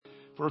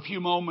For a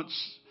few moments,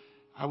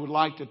 I would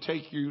like to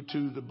take you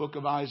to the book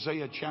of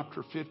Isaiah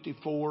chapter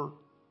 54.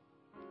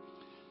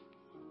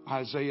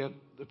 Isaiah,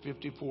 the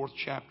 54th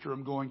chapter.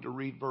 I'm going to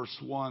read verse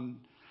 1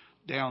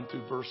 down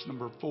through verse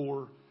number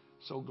 4.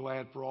 So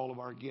glad for all of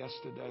our guests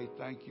today.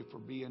 Thank you for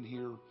being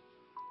here.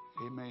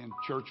 Amen.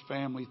 Church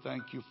family,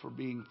 thank you for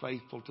being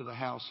faithful to the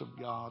house of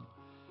God.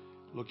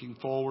 Looking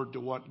forward to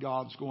what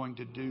God's going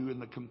to do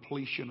in the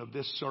completion of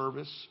this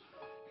service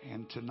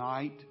and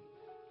tonight.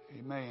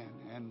 Amen.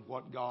 And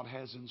what God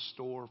has in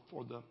store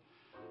for the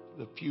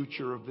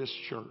future of this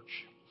church.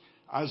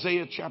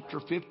 Isaiah chapter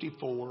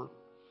 54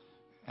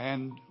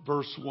 and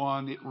verse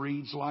 1, it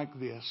reads like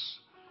this.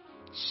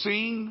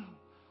 Sing,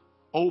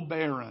 O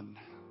barren,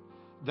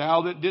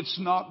 thou that didst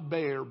not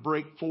bear,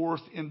 break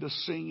forth into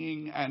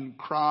singing and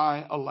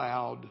cry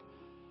aloud.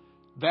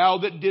 Thou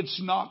that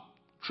didst not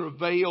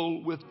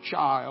travail with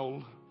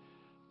child,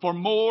 for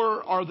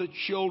more are the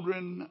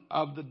children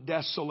of the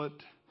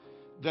desolate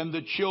than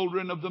the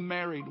children of the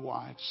married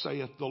wife,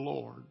 saith the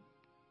Lord.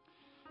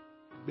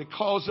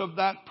 Because of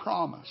that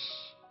promise,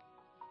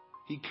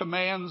 He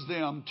commands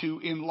them to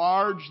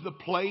enlarge the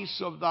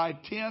place of thy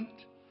tent,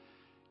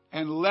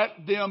 and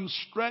let them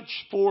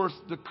stretch forth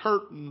the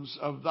curtains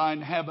of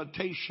thine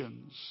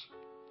habitations.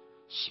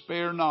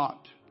 Spare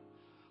not.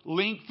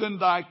 Lengthen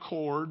thy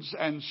cords,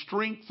 and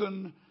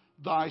strengthen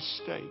thy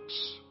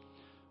stakes.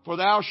 For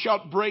thou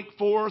shalt break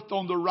forth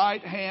on the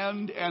right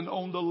hand and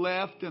on the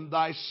left, and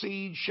thy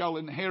seed shall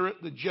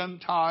inherit the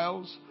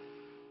Gentiles,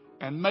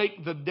 and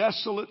make the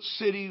desolate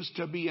cities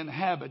to be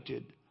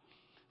inhabited.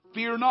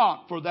 Fear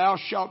not, for thou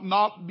shalt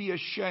not be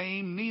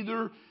ashamed,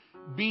 neither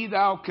be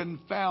thou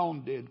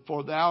confounded,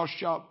 for thou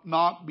shalt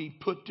not be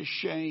put to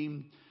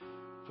shame.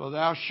 For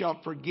thou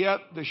shalt forget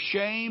the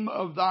shame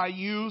of thy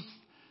youth,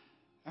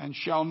 and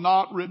shall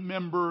not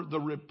remember the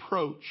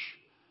reproach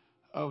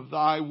of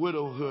thy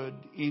widowhood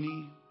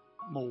any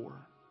more.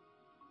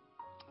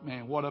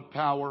 Man, what a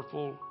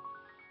powerful,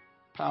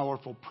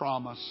 powerful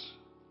promise.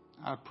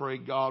 I pray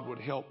God would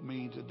help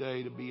me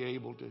today to be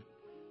able to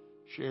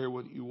share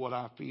with you what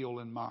I feel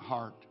in my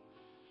heart.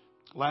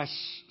 Last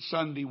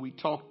Sunday we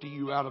talked to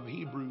you out of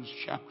Hebrews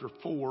chapter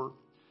 4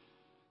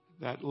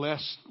 that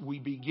lest we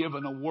be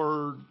given a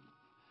word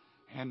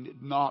and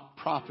it not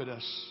profit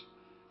us,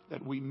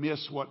 that we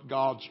miss what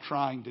God's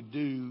trying to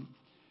do.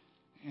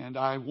 And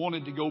I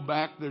wanted to go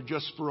back there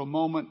just for a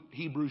moment.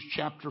 Hebrews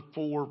chapter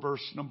 4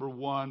 verse number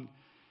 1.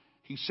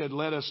 He said,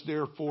 let us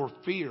therefore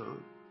fear,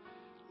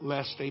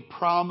 lest a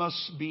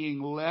promise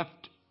being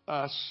left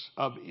us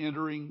of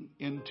entering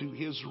into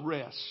His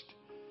rest,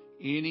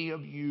 any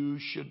of you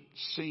should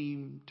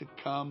seem to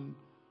come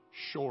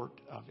short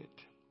of it.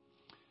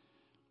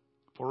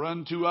 For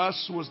unto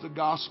us was the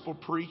gospel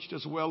preached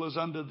as well as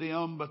unto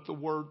them, but the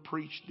word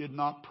preached did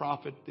not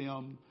profit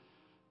them,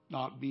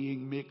 not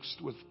being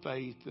mixed with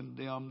faith in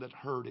them that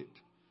heard it.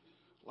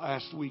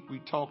 Last week we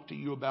talked to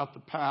you about the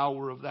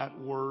power of that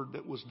word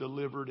that was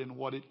delivered and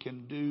what it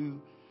can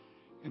do,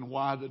 and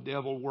why the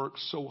devil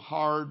works so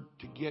hard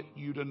to get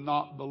you to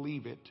not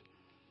believe it,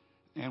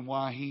 and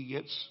why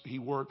he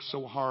works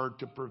so hard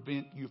to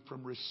prevent you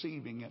from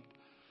receiving it.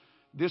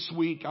 This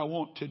week I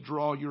want to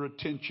draw your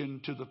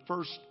attention to the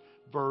first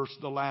verse,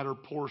 the latter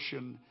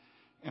portion,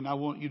 and I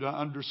want you to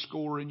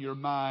underscore in your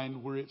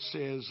mind where it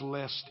says,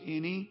 lest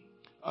any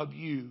of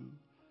you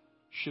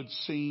should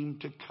seem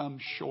to come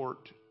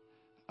short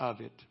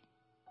of it.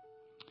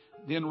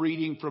 Then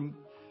reading from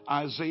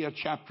Isaiah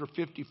chapter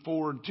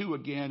 54 and 2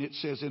 again, it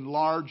says,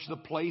 enlarge the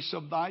place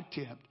of thy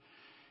tent,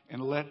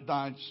 and let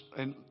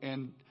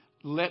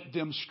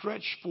them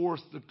stretch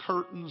forth the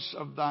curtains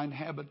of thine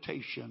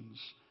habitations.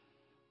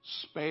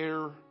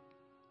 Spare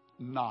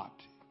not.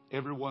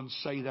 Everyone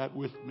say that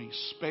with me.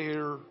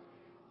 Spare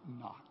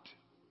not.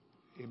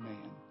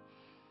 Amen.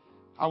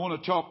 I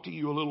want to talk to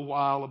you a little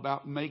while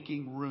about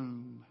making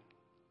room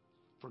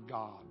for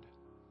God.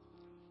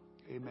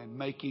 Amen.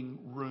 Making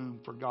room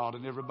for God.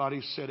 And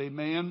everybody said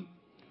amen.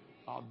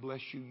 God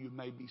bless you. You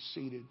may be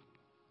seated.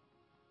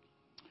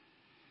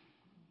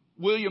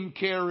 William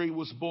Carey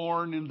was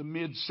born in the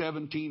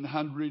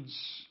mid-1700s.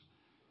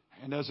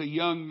 And as a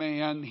young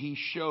man, he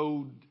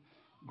showed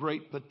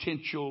great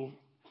potential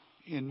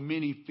in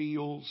many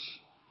fields.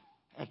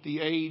 At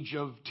the age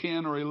of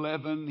 10 or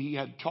 11, he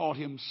had taught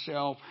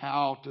himself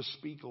how to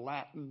speak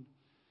Latin.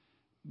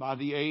 By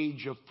the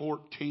age of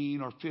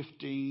 14 or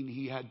 15,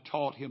 he had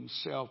taught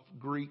himself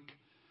Greek.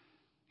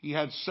 He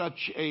had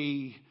such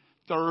a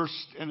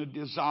thirst and a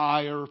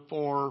desire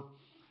for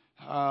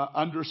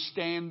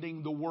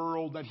understanding the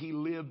world that he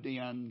lived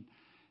in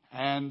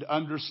and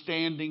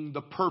understanding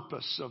the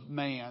purpose of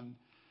man.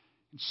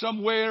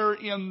 Somewhere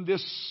in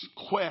this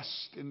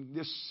quest and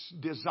this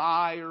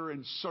desire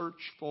and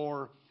search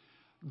for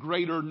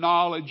greater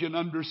knowledge and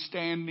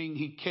understanding,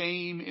 he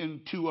came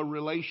into a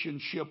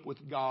relationship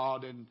with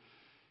God, and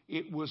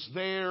it was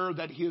there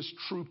that his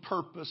true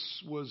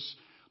purpose was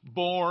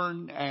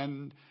born,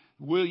 and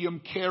William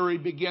Carey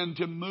began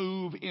to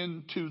move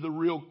into the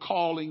real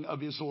calling of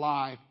his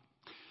life.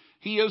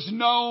 He is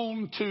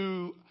known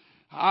to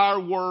our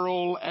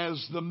world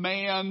as the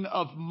man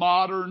of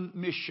modern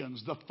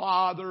missions, the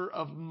father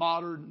of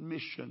modern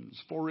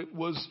missions. For it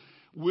was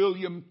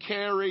William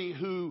Carey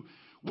who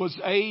was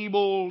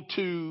able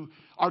to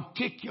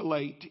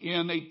articulate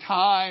in a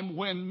time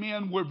when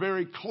men were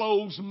very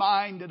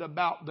close-minded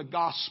about the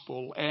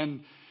gospel,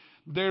 and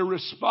their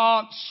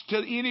response to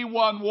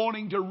anyone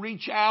wanting to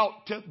reach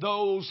out to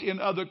those in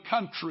other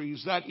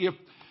countries, that if,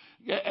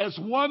 as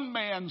one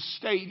man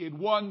stated,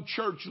 one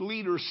church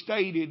leader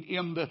stated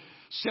in the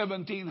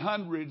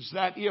 1700s,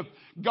 that if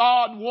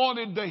God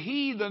wanted the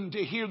heathen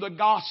to hear the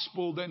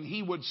gospel, then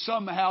He would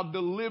somehow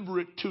deliver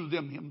it to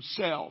them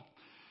Himself.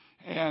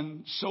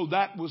 And so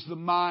that was the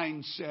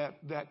mindset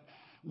that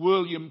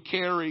William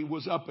Carey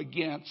was up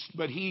against.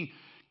 But he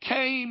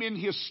came in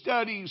his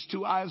studies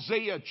to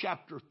Isaiah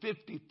chapter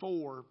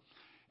 54,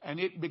 and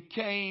it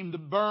became the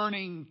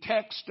burning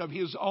text of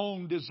his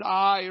own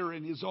desire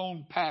and his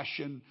own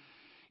passion.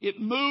 It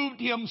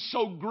moved him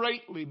so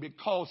greatly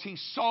because he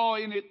saw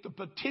in it the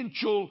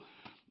potential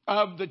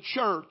of the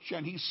church,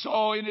 and he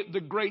saw in it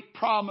the great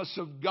promise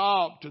of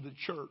God to the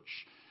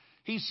church.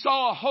 He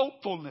saw a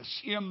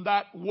hopefulness in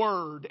that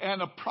word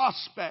and a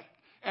prospect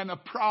and a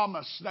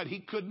promise that he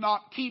could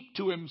not keep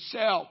to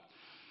himself.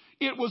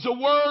 It was a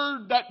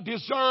word that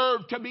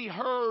deserved to be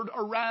heard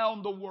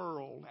around the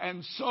world.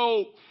 And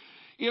so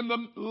in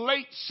the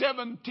late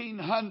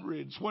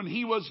 1700s, when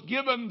he was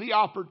given the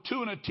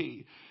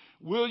opportunity,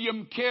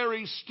 William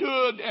Carey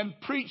stood and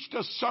preached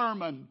a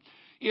sermon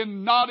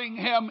in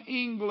Nottingham,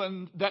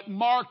 England, that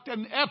marked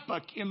an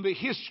epoch in the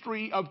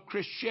history of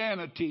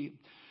Christianity.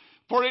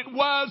 For it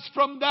was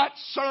from that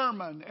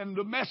sermon and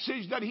the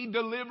message that he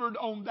delivered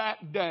on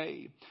that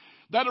day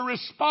that a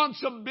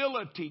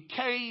responsibility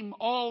came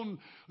on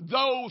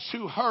those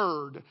who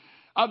heard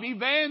of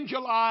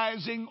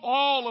evangelizing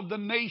all of the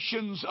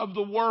nations of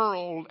the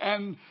world.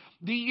 And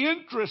the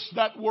interests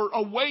that were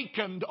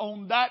awakened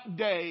on that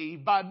day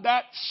by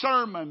that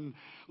sermon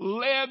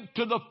led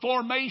to the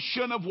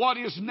formation of what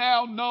is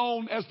now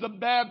known as the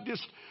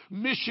Baptist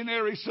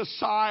Missionary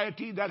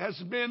Society, that has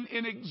been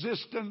in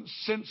existence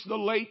since the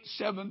late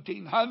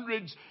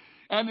 1700s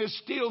and is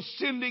still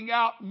sending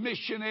out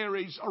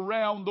missionaries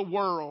around the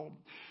world,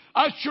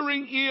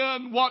 ushering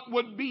in what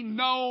would be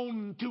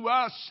known to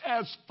us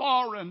as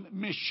foreign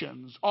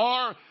missions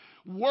or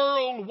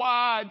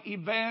worldwide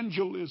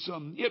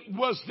evangelism. It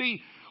was the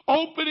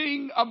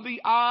opening of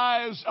the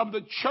eyes of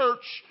the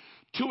church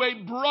to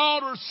a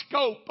broader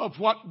scope of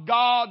what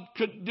God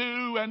could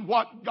do and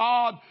what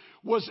God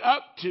was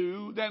up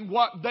to than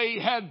what they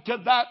had to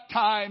that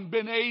time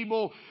been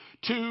able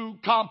to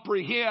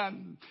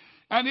comprehend.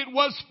 And it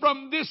was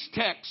from this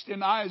text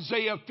in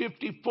Isaiah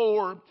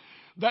 54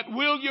 that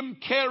William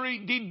Carey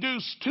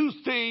deduced two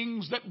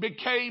things that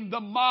became the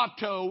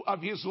motto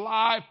of his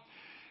life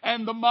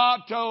and the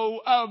motto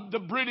of the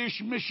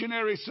British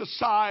Missionary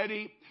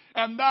Society.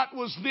 And that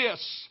was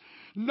this: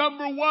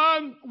 number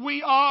one,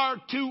 we are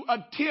to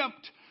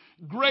attempt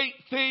great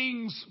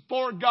things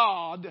for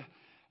God.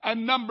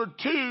 And number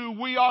two,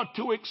 we are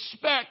to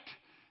expect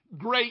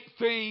great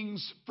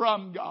things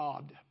from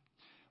God.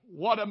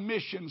 What a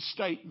mission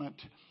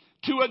statement.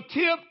 To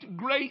attempt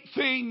great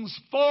things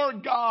for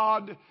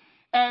God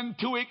and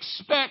to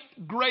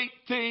expect great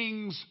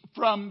things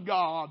from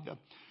God.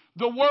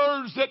 The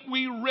words that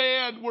we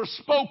read were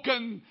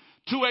spoken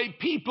to a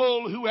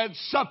people who had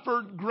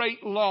suffered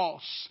great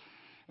loss.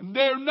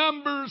 Their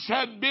numbers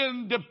had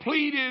been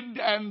depleted,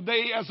 and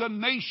they as a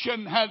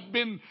nation had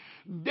been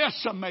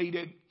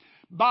decimated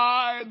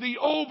by the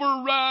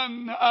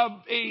overrun of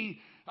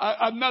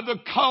another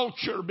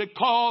culture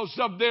because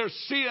of their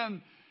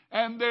sin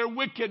and their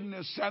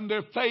wickedness and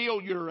their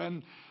failure.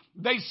 And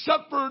they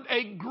suffered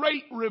a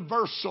great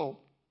reversal.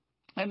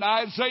 And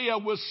Isaiah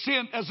was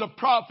sent as a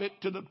prophet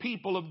to the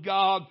people of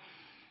God,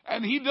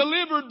 and he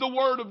delivered the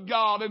word of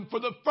God. And for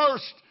the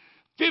first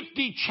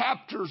 50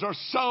 chapters or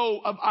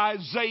so of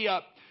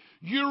Isaiah,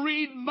 you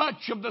read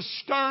much of the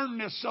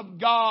sternness of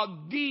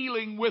God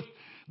dealing with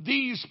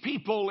these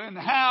people and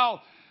how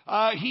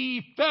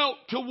he felt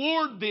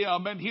toward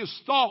them and his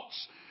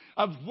thoughts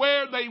of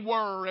where they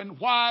were and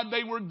why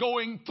they were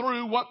going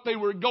through what they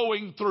were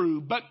going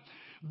through. But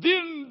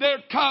then there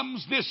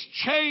comes this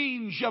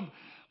change of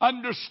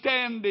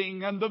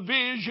understanding, and the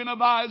vision of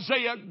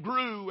Isaiah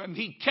grew, and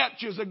he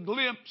catches a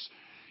glimpse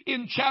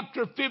in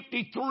chapter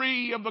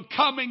 53 of a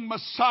coming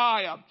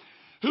Messiah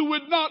who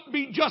would not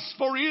be just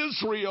for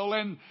Israel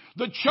and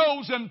the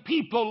chosen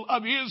people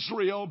of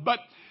Israel, but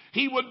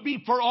he would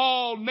be for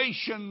all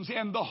nations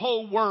and the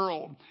whole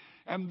world.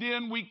 And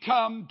then we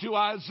come to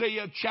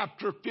Isaiah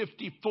chapter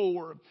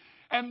 54.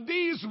 And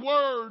these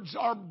words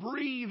are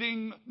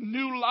breathing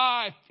new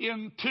life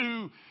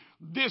into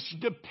this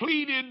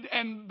depleted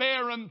and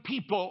barren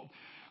people.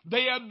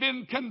 They had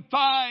been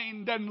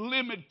confined and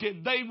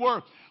limited. They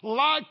were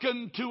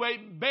likened to a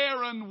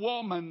barren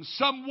woman,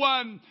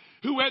 someone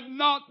who had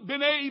not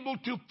been able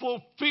to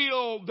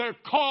fulfill their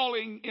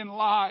calling in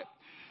life.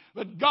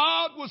 But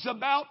God was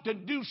about to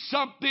do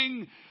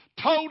something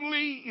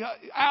totally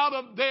out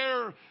of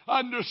their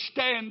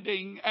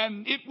understanding,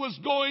 and it was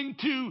going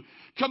to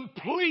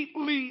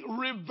completely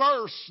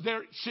reverse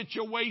their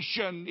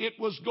situation. It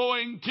was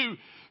going to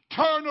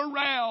turn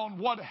around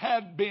what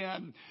had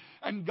been,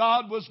 and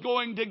God was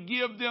going to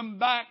give them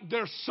back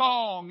their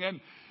song, and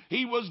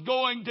He was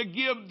going to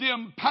give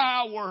them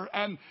power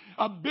and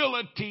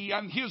ability,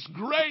 and His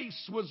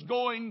grace was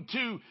going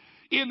to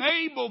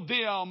enable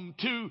them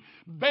to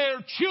bear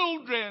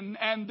children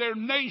and their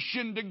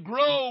nation to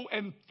grow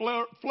and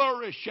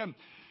flourish. And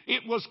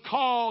it was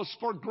cause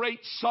for great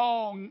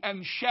song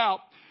and shout.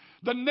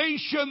 The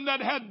nation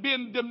that had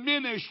been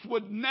diminished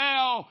would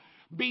now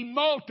be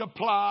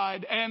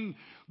multiplied, and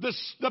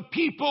the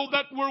people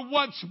that were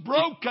once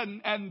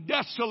broken and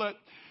desolate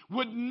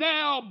would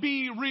now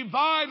be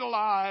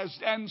revitalized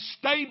and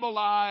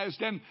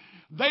stabilized, and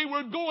they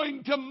were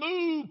going to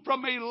move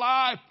from a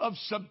life of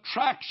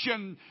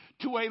subtraction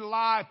to a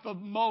life of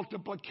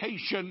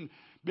multiplication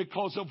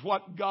because of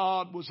what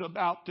God was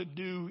about to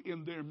do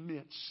in their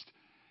midst.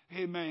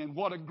 Amen.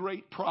 What a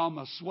great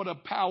promise. What a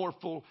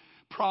powerful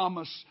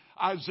promise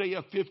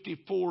Isaiah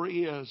 54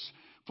 is.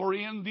 For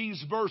in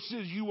these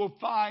verses you will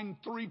find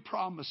three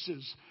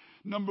promises.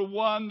 Number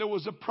one, there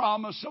was a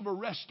promise of a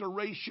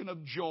restoration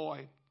of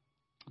joy.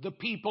 The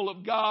people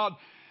of God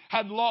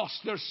had lost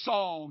their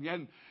song,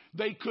 and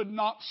they could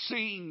not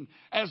sing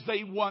as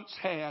they once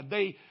had.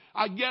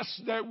 I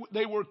guess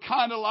they were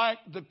kind of like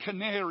the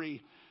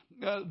canary.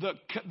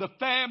 The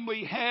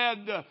family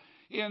had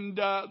in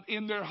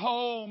their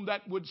home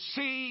that would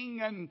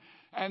sing,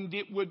 and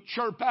it would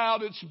chirp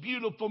out its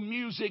beautiful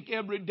music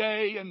every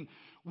day. And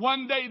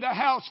one day the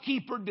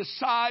housekeeper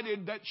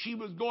decided that she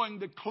was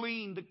going to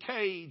clean the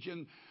cage,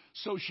 and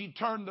so she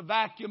turned the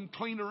vacuum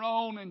cleaner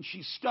on and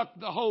she stuck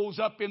the hose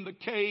up in the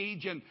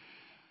cage and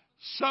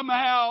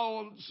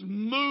somehow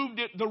moved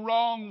it the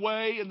wrong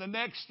way. And the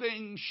next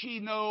thing she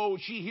knows,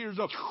 she hears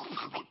a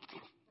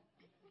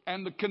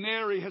and the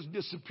canary has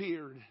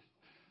disappeared.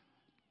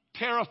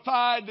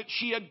 Terrified that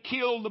she had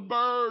killed the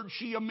bird,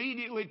 she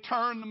immediately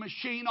turned the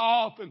machine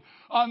off and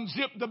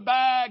unzipped the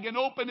bag and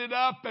opened it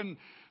up, and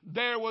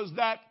there was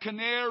that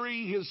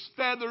canary. His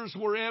feathers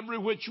were every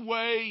which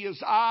way.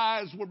 His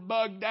eyes were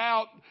bugged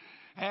out.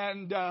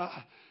 And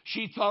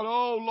she thought,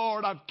 oh,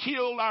 Lord, I've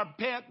killed our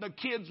pet. The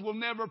kids will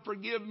never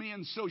forgive me.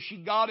 And so she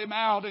got him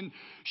out and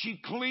she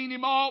cleaned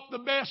him off the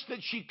best that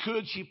she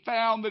could. She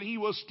found that he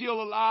was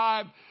still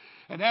alive.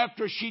 And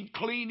after she'd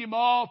cleaned him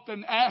off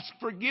and asked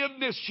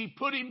forgiveness, she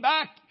put him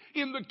back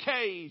in the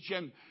cage.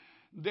 And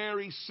there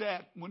he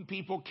sat. When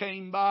people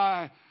came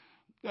by,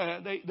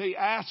 they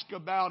asked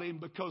about him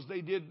because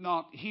they did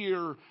not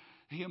hear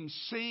him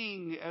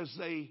sing as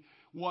they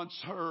once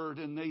heard.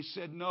 And they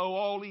said, no,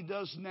 all he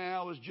does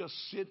now is just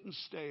sit and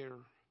stare.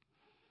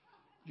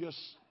 Just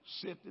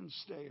sit and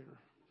stare.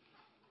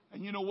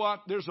 And you know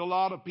what? There's a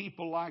lot of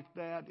people like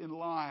that in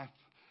life.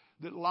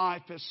 That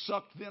life has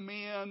sucked them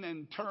in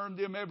and turned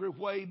them every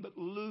way but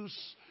loose.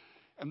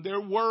 And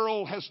their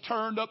world has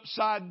turned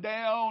upside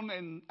down.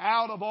 And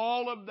out of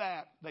all of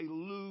that, they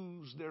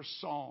lose their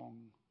song.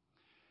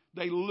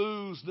 They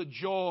lose the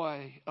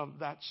joy of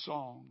that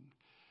song.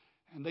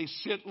 And they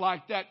sit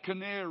like that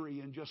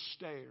canary and just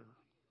stare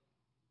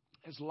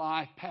as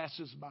life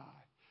passes by.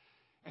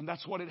 And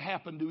that's what had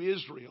happened to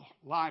Israel.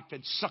 Life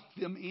had sucked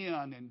them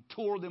in and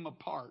tore them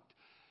apart.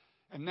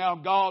 And now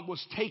God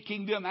was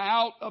taking them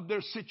out of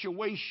their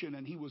situation,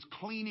 and He was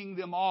cleaning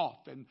them off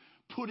and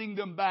putting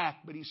them back.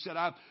 But He said,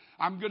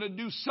 I'm going to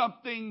do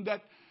something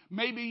that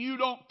maybe you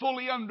don't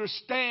fully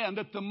understand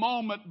at the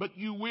moment, but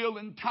you will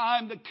in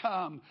time to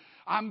come.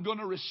 I'm going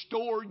to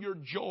restore your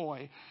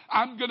joy.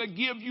 I'm going to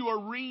give you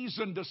a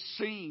reason to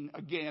sing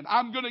again.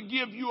 I'm going to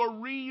give you a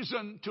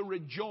reason to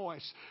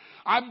rejoice.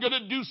 I'm going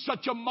to do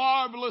such a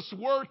marvelous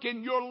work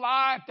in your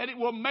life that it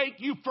will make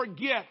you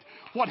forget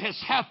what has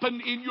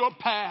happened in your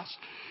past.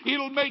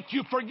 It'll make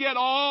you forget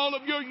all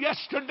of your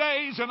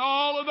yesterdays and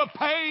all of the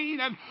pain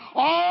and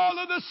all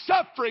of the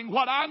suffering.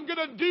 What I'm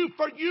going to do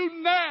for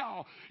you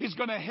now is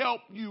going to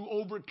help you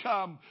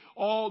overcome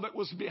all that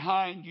was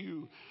behind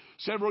you.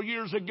 Several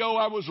years ago,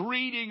 I was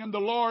reading and the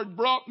Lord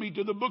brought me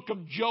to the book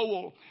of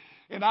Joel.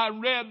 And I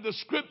read the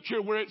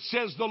scripture where it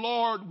says the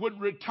Lord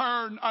would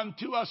return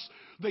unto us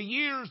the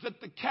years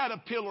that the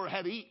caterpillar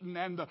had eaten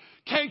and the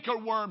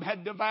cankerworm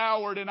had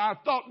devoured. And I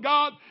thought,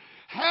 God,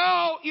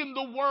 how in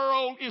the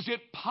world is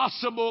it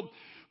possible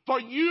for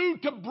you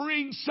to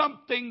bring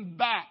something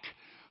back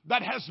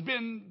that has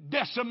been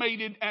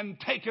decimated and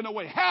taken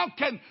away? How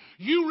can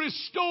you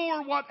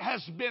restore what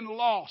has been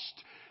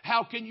lost?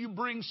 How can you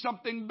bring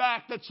something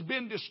back that's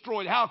been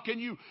destroyed? How can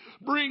you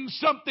bring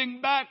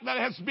something back that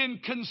has been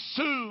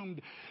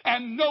consumed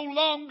and no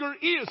longer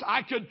is?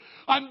 I could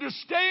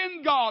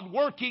understand God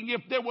working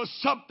if there was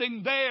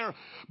something there,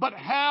 but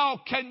how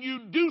can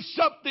you do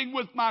something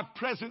with my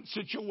present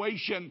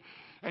situation?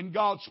 And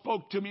God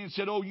spoke to me and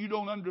said, oh, you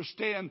don't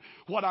understand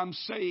what I'm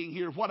saying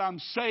here. What I'm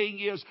saying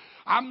is,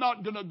 I'm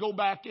not going to go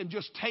back and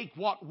just take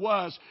what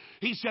was.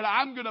 He said,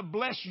 I'm going to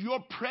bless your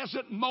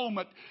present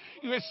moment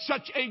with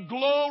such a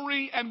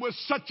glory and with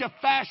such a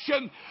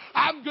fashion.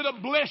 I'm going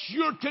to bless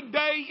your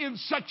today in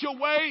such a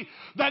way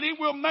that it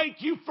will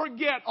make you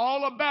forget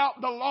all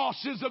about the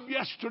losses of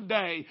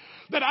yesterday.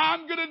 That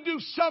I'm going to do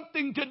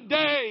something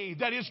today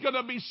that is going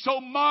to be so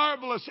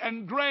marvelous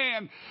and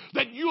grand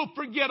that you'll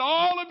forget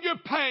all of your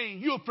pain.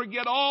 You'll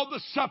forget all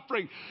the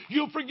suffering.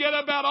 You'll forget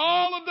about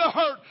all of the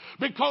hurt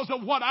because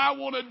of what I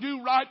want to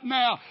do right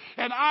now.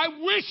 And I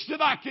wish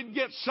that I could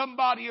get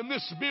somebody in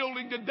this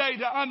building today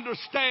to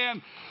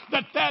understand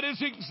that that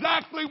is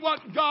exactly what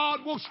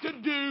God wants to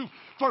do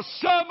for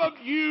some of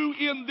you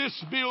in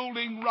this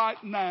building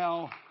right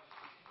now.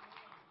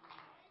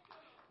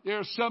 There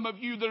are some of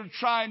you that are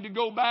trying to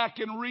go back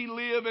and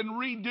relive and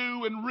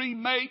redo and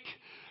remake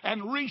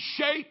and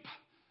reshape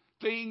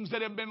things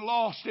that have been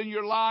lost in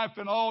your life,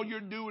 and all you're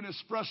doing is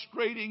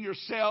frustrating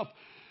yourself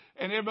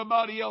and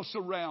everybody else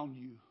around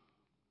you.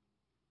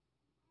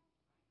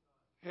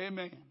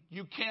 Amen.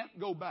 You can't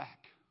go back.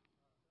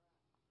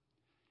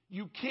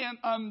 You can't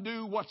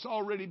undo what's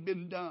already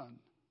been done.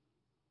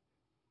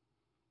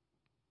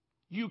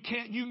 You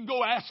can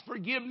go ask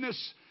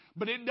forgiveness,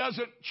 but it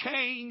doesn't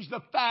change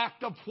the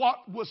fact of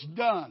what was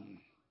done.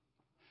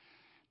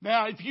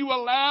 Now, if you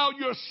allow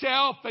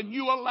yourself and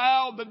you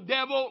allow the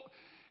devil,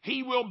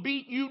 he will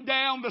beat you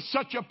down to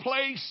such a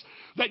place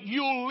that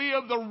you'll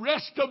live the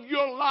rest of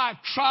your life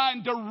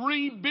trying to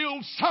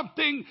rebuild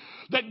something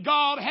that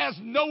God has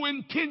no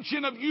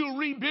intention of you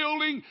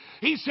rebuilding.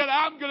 He said,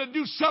 I'm going to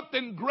do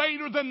something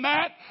greater than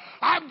that.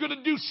 I'm going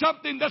to do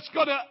something that's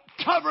going to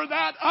cover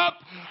that up.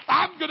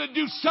 I'm going to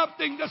do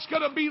something that's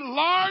going to be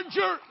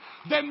larger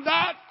than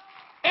that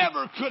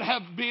ever could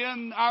have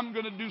been. I'm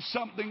going to do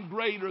something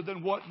greater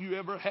than what you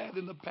ever had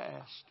in the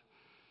past.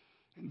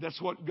 And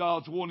that's what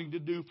God's wanting to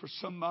do for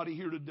somebody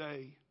here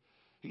today.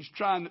 He's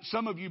trying.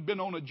 Some of you have been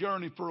on a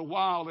journey for a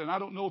while, and I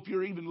don't know if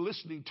you're even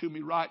listening to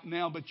me right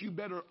now, but you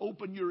better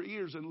open your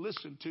ears and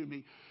listen to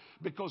me,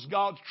 because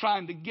God's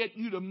trying to get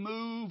you to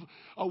move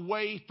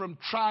away from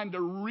trying to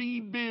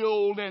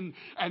rebuild and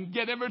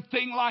get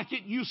everything like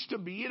it used to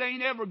be. It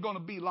ain't ever going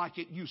to be like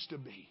it used to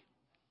be.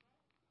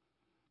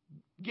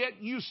 Get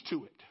used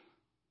to it.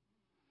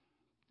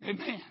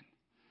 Amen.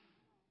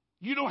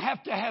 You don't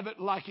have to have it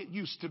like it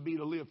used to be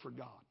to live for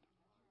God.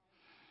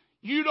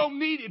 You don't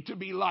need it to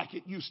be like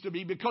it used to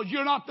be, because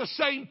you're not the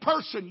same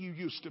person you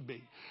used to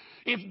be.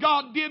 If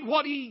God did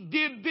what He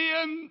did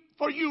then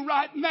for you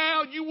right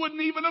now, you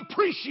wouldn't even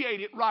appreciate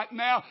it right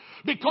now,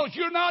 because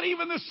you're not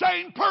even the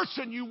same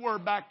person you were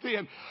back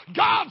then.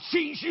 God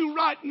sees you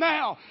right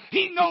now.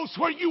 He knows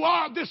where you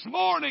are this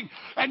morning.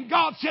 And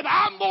God said,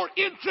 I'm more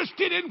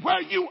interested in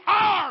where you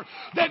are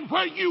than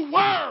where you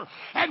were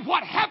and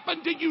what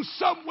happened to you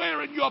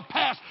somewhere in your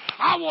past.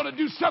 I want to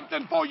do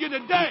something for you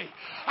today.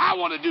 I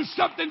want to do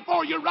something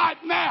for you right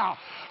now.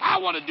 I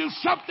want to do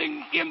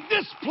something in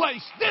this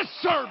place, this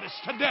service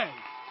today.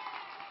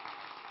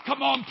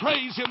 Come on,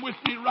 praise Him with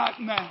me right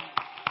now.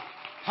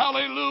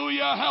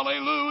 Hallelujah,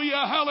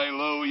 hallelujah,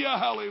 hallelujah,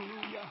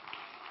 hallelujah.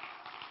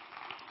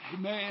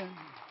 Amen.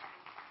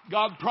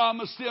 God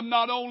promised them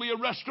not only a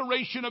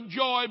restoration of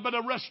joy, but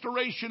a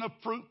restoration of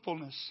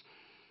fruitfulness.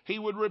 He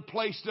would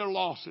replace their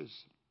losses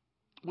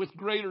with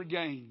greater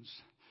gains.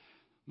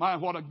 My,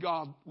 what a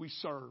God we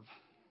serve.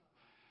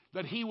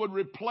 That He would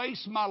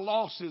replace my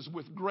losses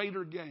with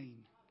greater gain.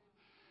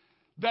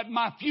 That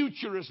my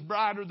future is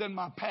brighter than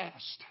my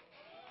past.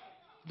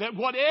 That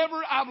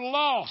whatever I've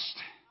lost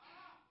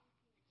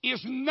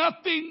is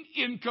nothing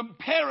in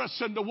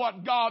comparison to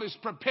what God is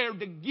prepared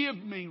to give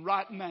me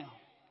right now.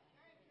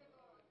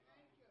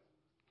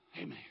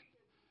 Amen.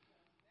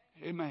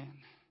 Amen.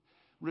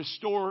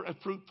 Restore a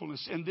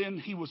fruitfulness. And then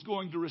He was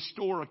going to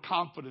restore a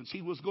confidence.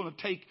 He was going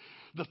to take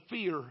the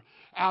fear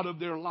out of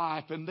their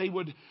life, and they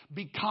would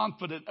be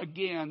confident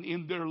again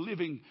in their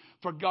living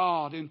for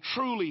God. And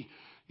truly,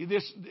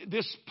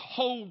 this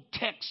whole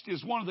text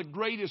is one of the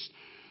greatest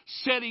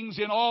settings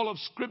in all of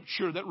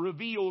Scripture that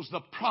reveals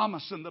the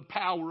promise and the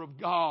power of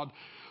God.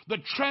 The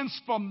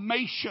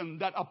transformation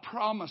that a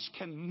promise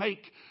can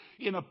make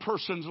in a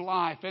person's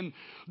life, and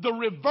the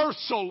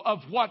reversal of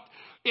what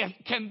it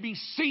can be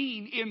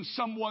seen in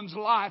someone's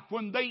life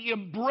when they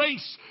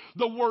embrace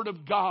the Word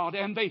of God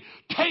and they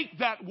take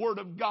that Word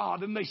of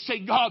God and they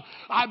say, God,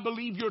 I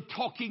believe You're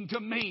talking to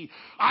me.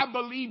 I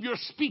believe You're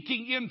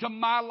speaking into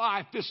my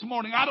life this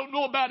morning. I don't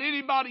know about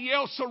anybody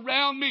else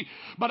around me,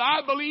 but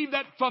I believe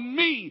that for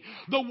me,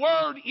 the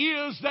Word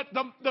is that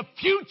the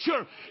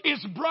future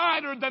is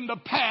brighter than the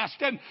past,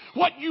 and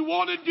what you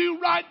want to do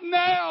right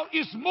now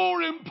is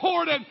more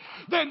important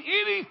than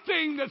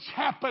anything that's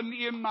happened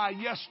in my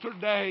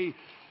yesterday.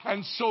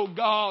 And so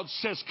God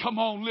says, come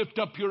on, lift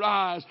up your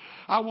eyes.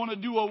 I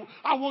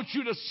want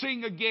you to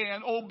sing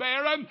again, O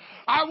barren.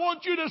 I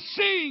want you to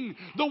sing,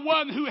 the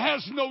one who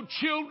has no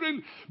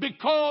children,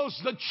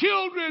 because the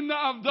children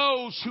of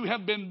those who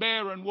have been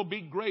barren will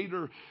be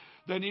greater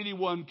than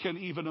anyone can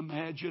even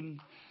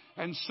imagine.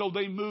 And so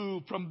they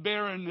move from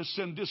barrenness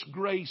and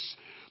disgrace.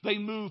 They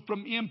move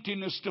from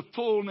emptiness to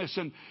fullness,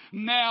 and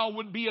now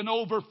would be an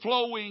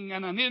overflowing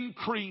and an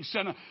increase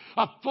and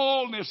a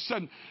fullness,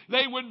 and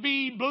they would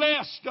be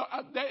blessed.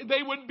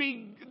 They would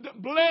be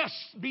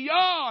blessed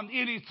beyond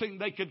anything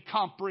they could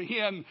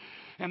comprehend.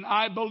 And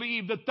I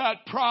believe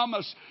that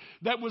promise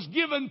that was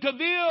given to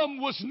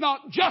them was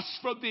not just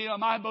for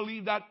them. I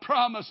believe that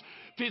promise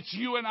fits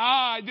you and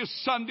I this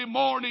Sunday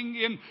morning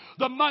in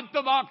the month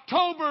of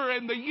October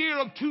in the year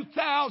of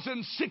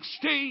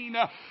 2016.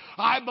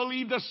 I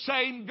believe the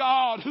same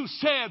God who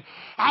said,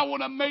 I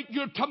want to make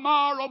your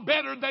tomorrow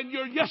better than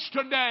your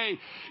yesterday,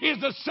 is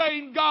the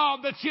same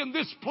God that's in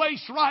this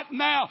place right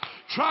now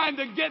trying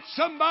to get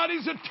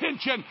somebody's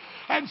attention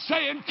and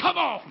saying, come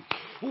on,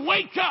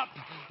 wake up.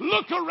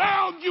 Look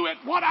around you at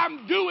what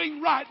I'm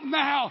doing right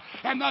now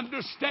and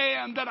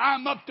understand that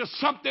I'm up to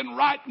something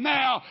right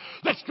now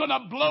that's going to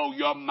blow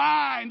your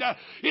mind.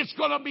 It's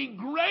going to be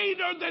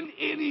greater than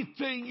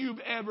anything you've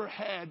ever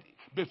had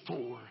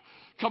before.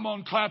 Come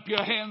on, clap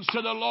your hands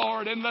to the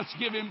Lord and let's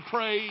give Him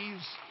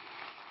praise.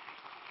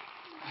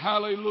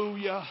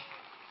 Hallelujah.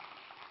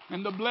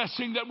 And the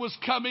blessing that was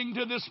coming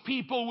to this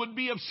people would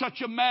be of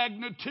such a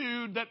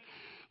magnitude that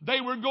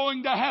they were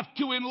going to have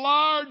to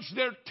enlarge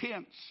their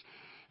tents.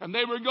 And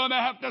they were going to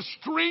have to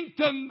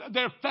strengthen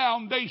their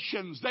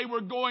foundations. They were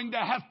going to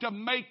have to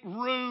make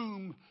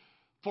room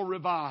for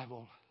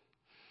revival.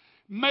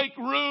 Make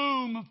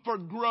room for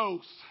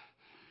growth.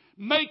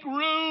 Make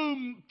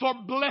room for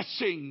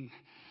blessing.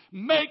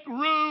 Make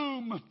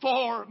room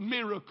for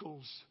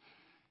miracles.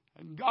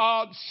 And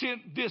God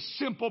sent this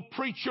simple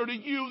preacher to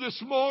you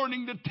this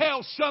morning to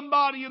tell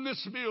somebody in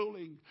this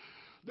building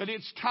that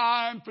it's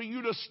time for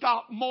you to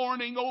stop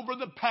mourning over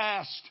the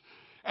past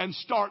and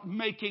start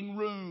making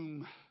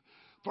room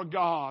for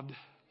God.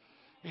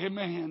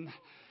 Amen.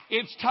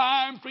 It's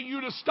time for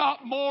you to stop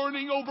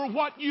mourning over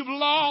what you've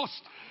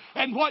lost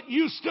and what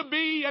used to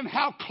be and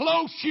how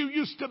close you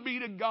used to be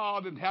to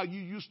God and how you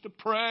used to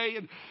pray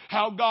and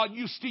how God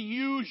used to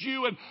use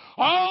you and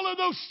all of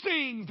those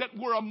things that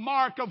were a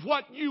mark of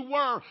what you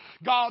were.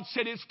 God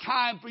said it's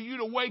time for you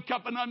to wake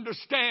up and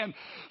understand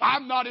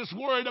I'm not as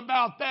worried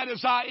about that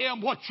as I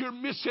am what you're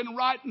missing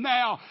right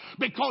now,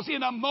 because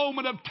in a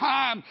moment of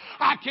time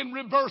I can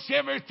reverse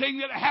everything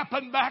that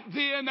happened back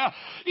then.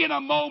 In a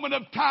moment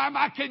of time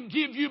I can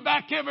give you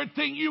back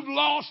everything you've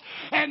lost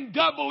and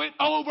double it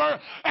over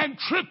and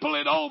triple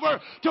it over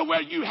to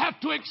where you have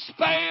to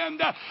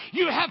expand.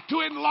 You have to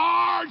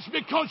enlarge,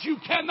 because you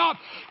cannot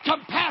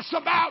compass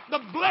about the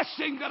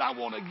blessing that I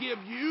want to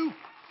give you.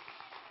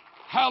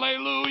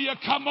 Hallelujah.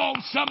 Come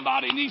on,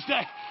 somebody needs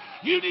to,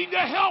 you need to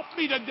help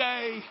me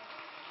today.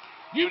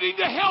 You need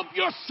to help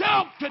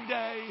yourself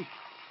today.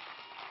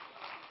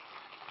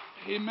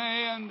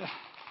 Amen.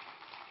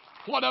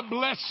 What a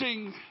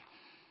blessing.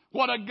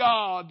 What a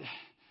God.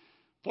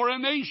 For a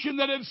nation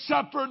that had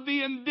suffered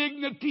the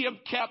indignity of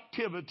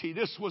captivity.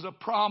 This was a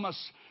promise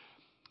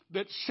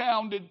that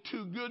sounded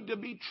too good to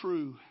be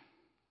true.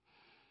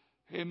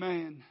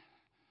 Amen.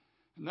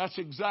 And that's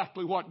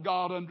exactly what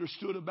God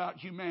understood about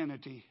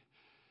humanity.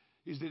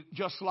 Is that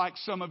just like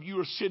some of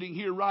you are sitting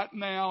here right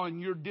now and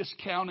you're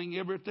discounting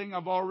everything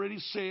I've already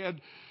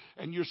said,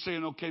 and you're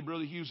saying, okay,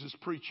 Brother Hughes is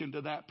preaching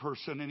to that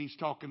person and he's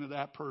talking to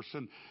that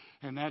person,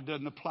 and that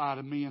doesn't apply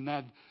to me,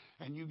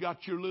 and you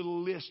got your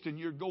little list and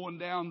you're going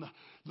down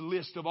the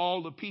list of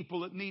all the people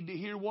that need to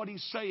hear what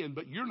he's saying,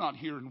 but you're not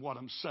hearing what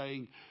I'm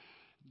saying.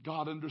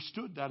 God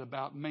understood that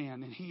about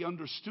man, and He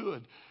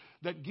understood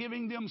that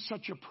giving them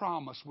such a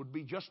promise would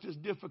be just as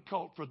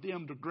difficult for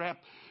them to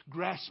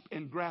grasp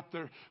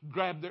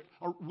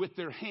with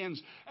their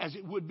hands as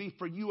it would be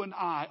for you and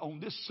I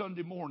on this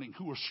Sunday morning,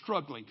 who are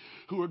struggling,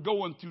 who are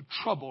going through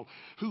trouble,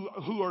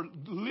 who are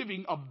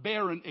living a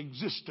barren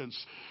existence.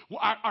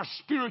 Our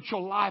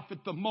spiritual life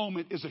at the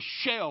moment is a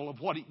shell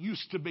of what it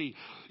used to be.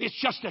 It's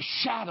just a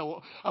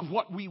shadow of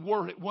what we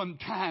were at one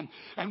time,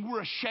 and we're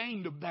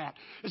ashamed of that.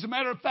 As a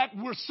matter of fact,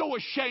 we're so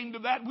ashamed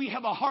of that, we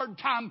have a hard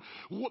time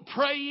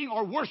praying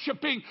or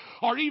worshiping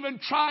or even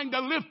trying to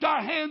lift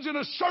our hands in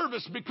a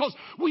service because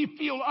we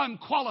feel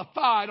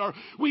unqualified or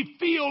we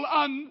feel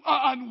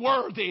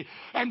unworthy.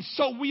 And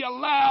so we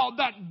allow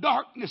that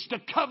darkness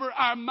to cover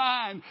our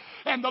mind.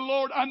 And the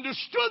Lord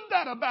understood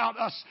that about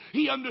us.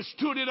 He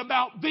understood it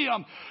about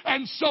them.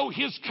 And so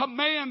His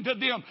command to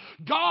them,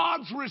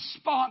 God's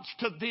response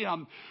to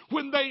them,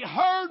 when they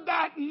heard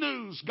that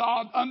news,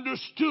 God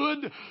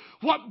understood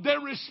what their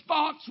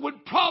response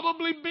would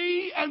probably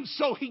be. And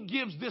so He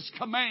gives this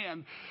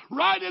command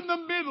right in the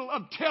middle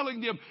of telling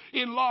them,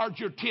 enlarge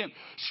your tent,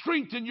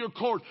 strengthen your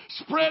cord,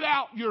 spread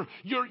out your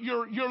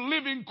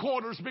living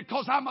quarters,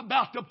 because I'm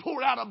about to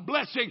pour out a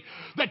blessing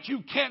that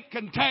you can't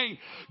contain.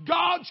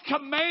 God's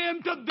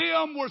command to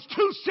them was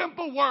two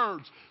simple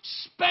words: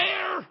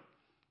 spare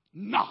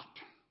not.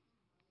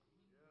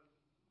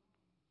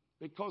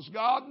 Because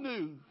God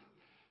knew,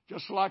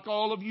 just like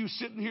all of you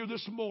sitting here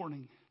this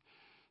morning,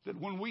 that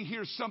when we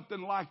hear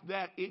something like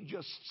that, it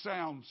just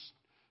sounds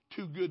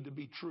too good to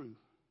be true.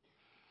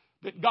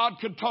 that God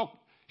could talk.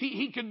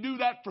 He could do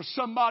that for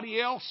somebody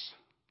else,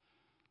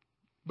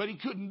 but He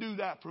couldn't do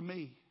that for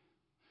me.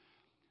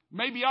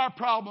 Maybe our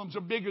problems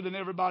are bigger than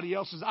everybody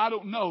else's. I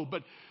don't know.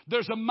 But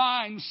there's a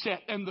mindset,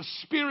 and the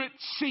Spirit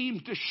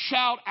seems to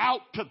shout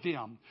out to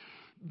them,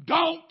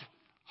 don't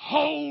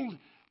hold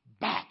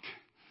back.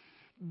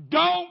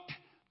 Don't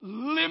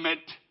limit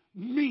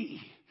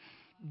me.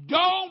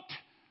 Don't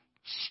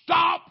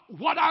stop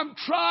what I'm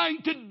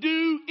trying to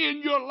do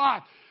in your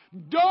life.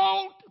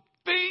 Don't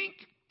think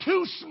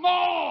too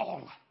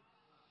small.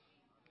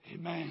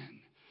 Amen.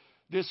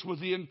 This was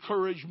the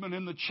encouragement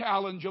and the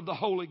challenge of the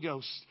Holy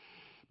Ghost.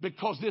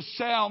 Because this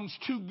sounds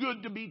too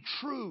good to be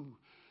true.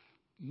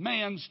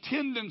 Man's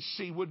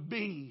tendency would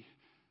be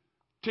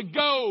to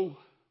go,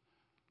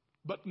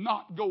 but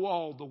not go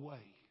all the way.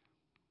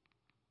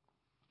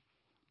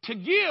 To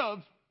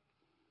give,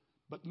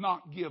 but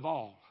not give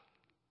all.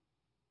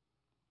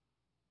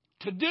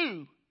 To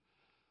do,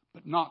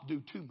 but not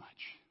do too much.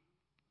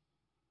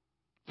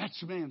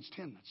 That's man's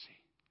tendency.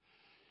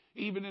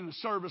 Even in a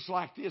service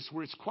like this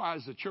where it's quiet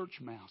as a church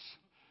mouse.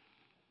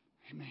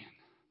 Amen.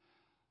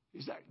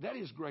 That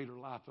is greater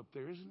life up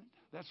there, isn't it?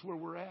 That's where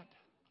we're at.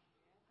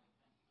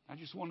 I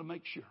just want to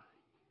make sure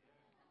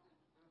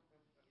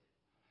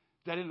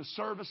that in a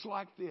service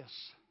like this,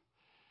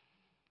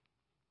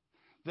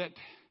 that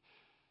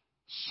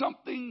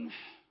something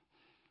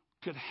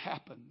could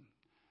happen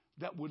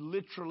that would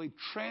literally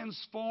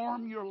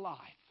transform your life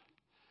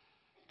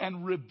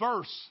and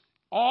reverse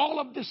all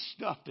of this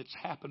stuff that's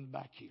happened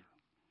back here.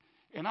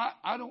 And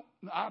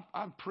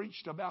I've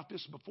preached about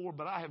this before,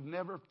 but I have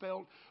never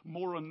felt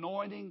more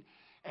anointing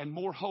and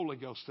more Holy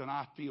Ghost than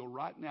I feel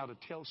right now to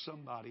tell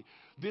somebody,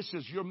 this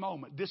is your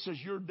moment. This is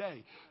your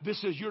day.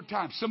 This is your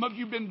time. Some of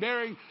you have been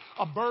bearing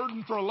a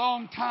burden for a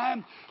long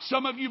time.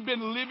 Some of you have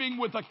been living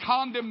with a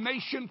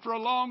condemnation for a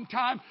long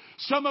time.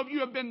 Some of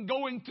you have been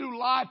going through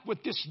life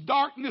with this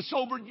darkness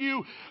over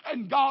you.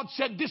 And God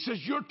said, this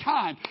is your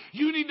time.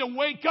 You need to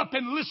wake up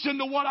and listen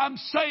to what I'm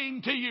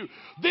saying to you.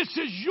 This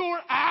is your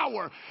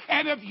hour.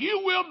 And if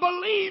you will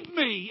believe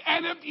me,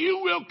 and if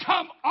you will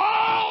come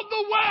all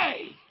the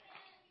way,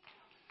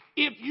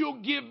 if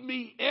you'll give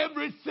me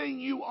everything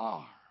you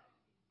are,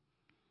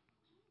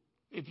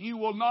 if you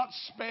will not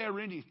spare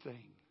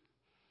anything,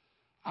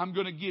 I'm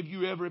going to give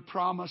you every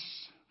promise.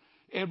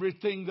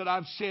 Everything that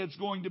I've said is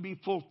going to be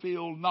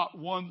fulfilled. Not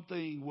one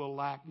thing will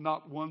lack.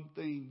 Not one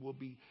thing will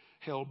be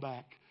held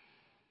back.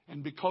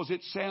 And because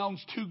it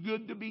sounds too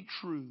good to be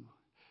true,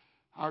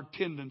 our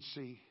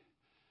tendency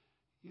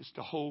is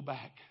to hold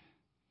back.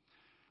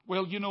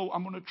 Well,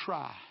 I'm going to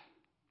try.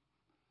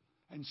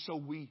 And so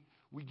we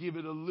give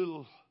it a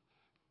little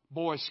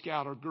Boy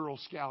Scout or Girl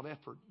Scout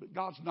effort. But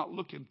God's not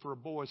looking for a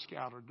Boy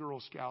Scout or Girl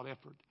Scout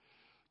effort.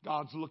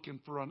 God's looking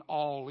for an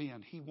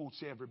all-in. He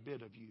wants every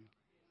bit of you.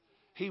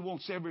 He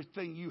wants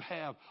everything you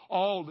have,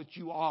 all that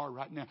you are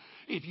right now.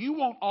 If you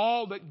want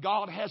all that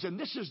God has, and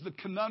this is the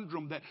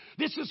conundrum, that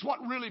this is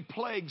what really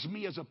plagues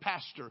me as a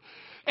pastor.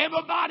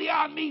 Everybody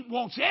I meet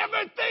wants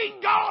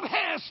everything God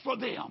has for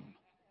them.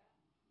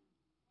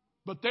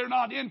 But they're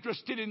not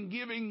interested in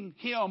giving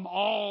Him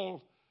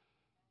all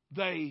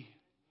they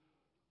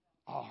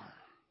are.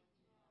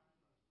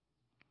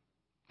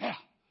 Yeah.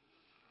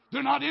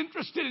 They're not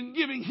interested in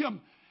giving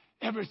Him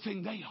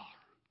everything they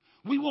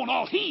are. We want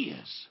all He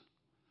is.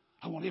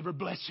 I want every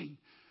blessing.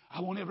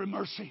 I want every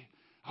mercy.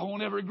 I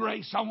want every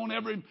grace. I want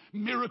every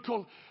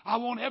miracle. I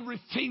want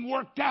everything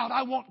worked out.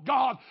 I want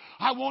God.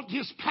 I want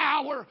His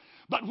power.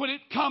 But when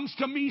it comes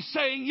to me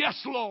saying, yes,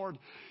 Lord,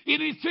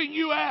 anything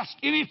you ask,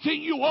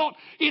 anything you want,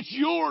 it's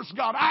yours,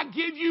 God. I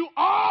give you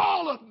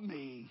all of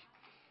me.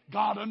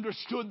 God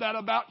understood that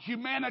about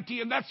humanity,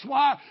 and that's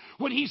why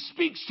when He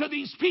speaks to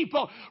these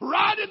people,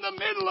 right in the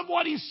middle of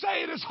what He's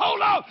saying is,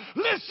 hold on,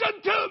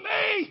 listen to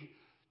me.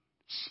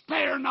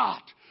 Spare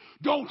not.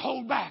 Don't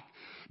hold back.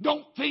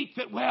 Don't think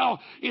that, well,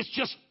 it's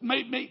just,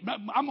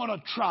 I'm going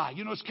to try.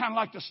 It's kind of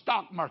like the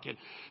stock market.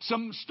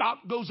 Some stock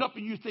goes up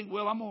and you think,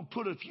 well, I'm going to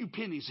put a few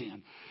pennies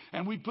in.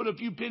 And we put a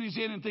few pennies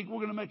in and think we're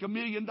going to make $1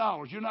 million.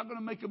 You're not going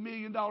to make $1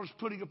 million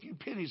putting a few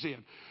pennies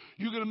in.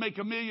 You're going to make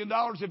 $1 million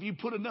if you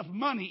put enough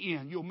money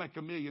in. You'll make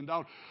 $1 million.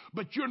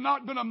 But you're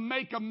not going to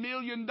make $1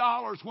 million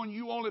when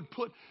you only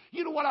put...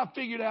 You know what I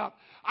figured out?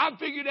 I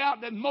figured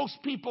out that most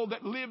people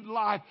that live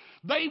life,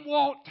 they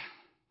want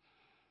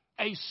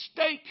a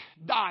steak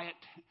diet,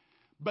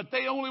 but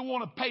they only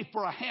want to pay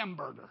for a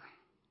hamburger.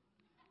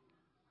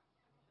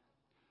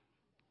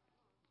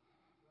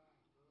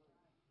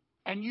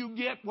 And you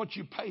get what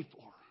you pay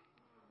for.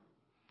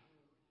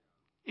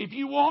 If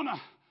you want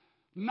a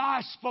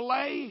nice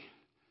filet,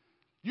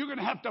 you're going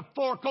to have to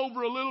fork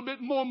over a little bit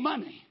more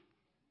money.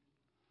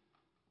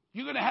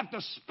 You're going to have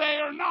to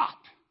spare not.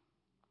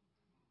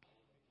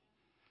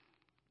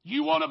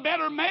 You want a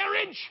better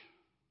marriage?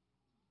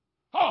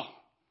 Oh,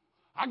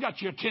 I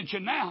got your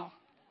attention now.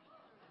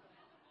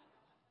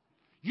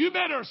 You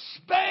better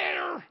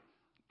spare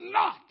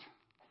not.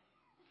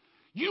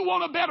 You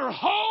want a better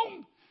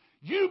home?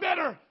 You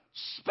better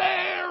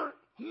spare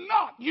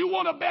not. You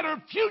want a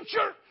better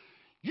future?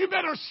 You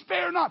better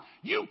spare not.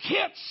 You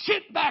can't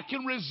sit back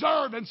and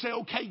reserve and say,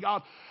 okay,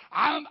 God,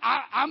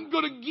 I'm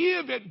going to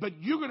give it,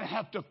 but you're going to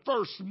have to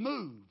first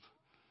move.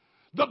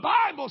 The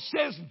Bible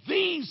says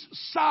these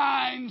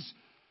signs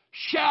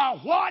shall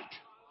what?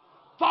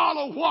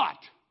 Follow what?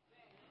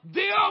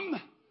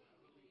 Them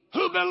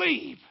who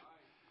believe.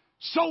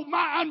 So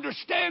my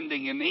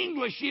understanding in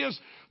English is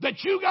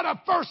that you got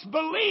to first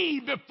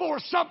believe before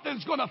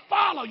something's going to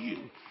follow you.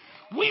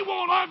 We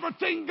want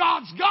everything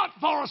God's got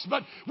for us,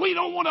 but we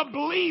don't want to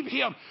believe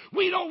Him.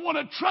 We don't want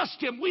to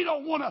trust Him. We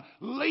don't want to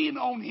lean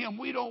on Him.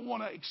 We don't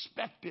want to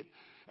expect it.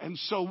 And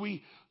so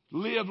we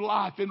live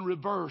life in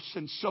reverse.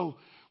 And so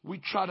we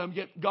try to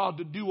get God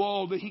to do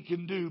all that He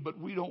can do, but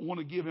we don't want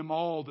to give Him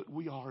all that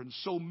we are. And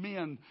so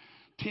men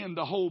tend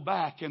to hold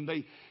back, and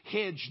they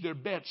hedge their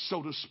bets,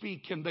 so to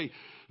speak, and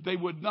they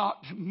would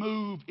not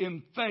move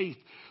in faith.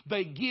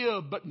 They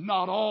give, but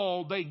not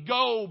all. They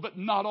go, but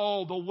not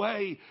all the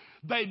way.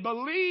 They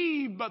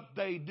believe, but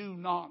they do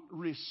not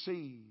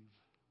receive.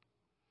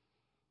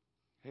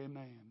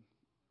 Amen.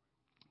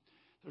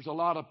 There's a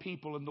lot of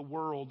people in the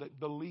world that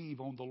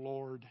believe on the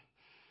Lord,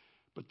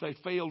 but they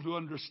fail to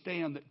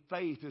understand that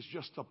faith is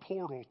just a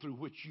portal through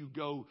which you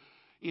go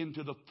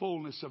into the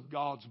fullness of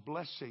God's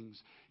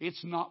blessings.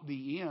 It's not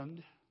the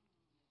end.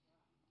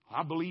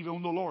 I believe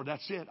on the Lord.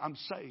 That's it. I'm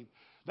saved.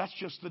 That's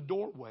just the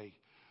doorway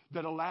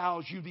that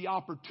allows you the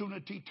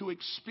opportunity to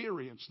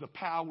experience the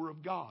power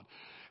of God.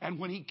 And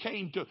when He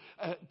came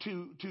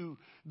to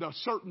the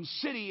certain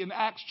city in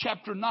Acts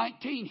chapter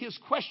 19, His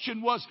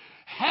question was,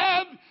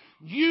 have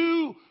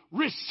you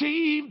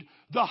received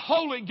the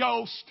Holy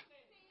Ghost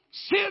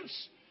since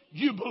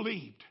you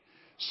believed?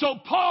 So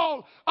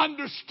Paul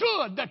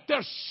understood that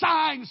there's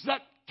signs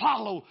that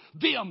follow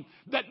them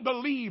that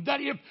believe. That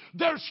if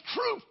there's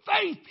true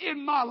faith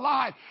in my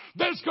life,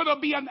 there's going to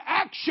be an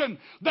action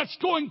that's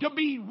going to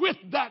be with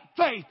that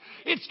faith.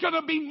 It's going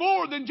to be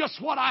more than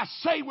just what I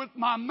say with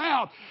my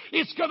mouth.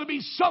 It's going to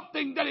be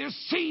something that is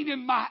seen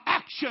in my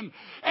action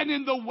and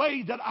in the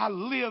way that I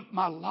live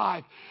my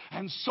life.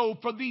 And so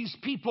for these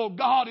people,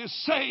 God is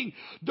saying,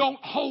 don't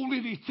hold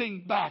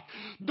anything back.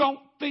 Don't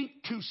think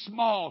too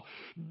small.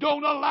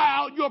 Don't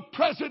allow your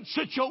present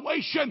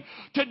situation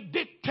to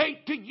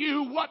dictate to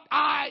you what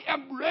I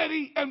am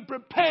ready and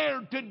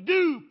prepared to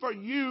do for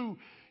you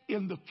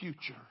in the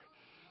future.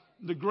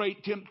 The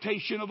great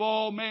temptation of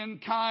all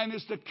mankind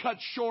is to cut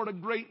short a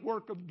great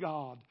work of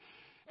God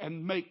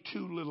and make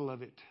too little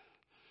of it.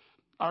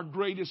 Our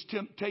greatest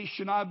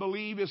temptation, I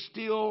believe, is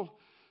still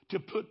to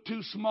put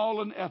too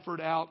small an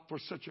effort out for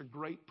such a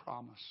great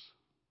promise.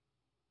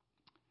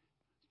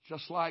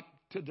 Just like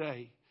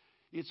today,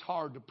 it's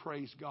hard to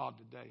praise God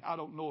today. I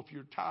don't know if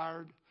you're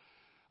tired.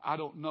 I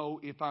don't know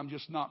if I'm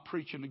just not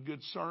preaching a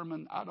good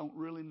sermon. I don't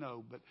really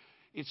know, but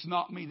it's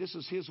not me. This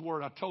is His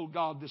word. I told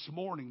God this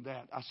morning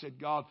that. I said,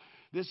 God,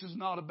 this is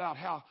not about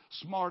how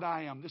smart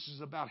I am. This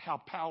is about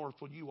how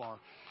powerful you are.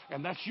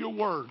 And that's your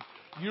word.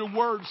 Your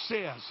word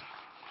says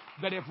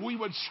that if we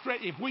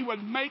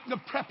would make the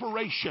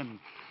preparation,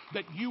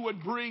 that you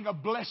would bring a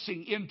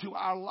blessing into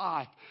our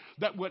life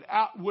that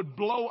would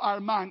blow our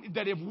mind.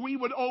 That if we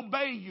would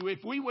obey you,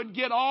 if we would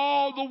get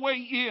all the way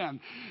in,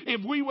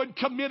 if we would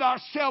commit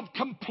ourselves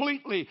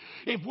completely,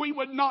 if we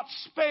would not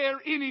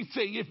spare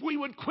anything, if we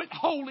would quit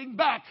holding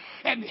back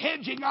and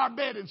hedging our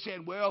bet and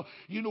saying, well,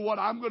 you know what,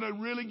 I'm going to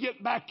really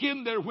get back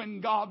in there when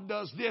God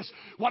does this.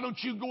 Why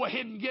don't you go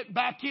ahead and get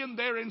back in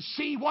there and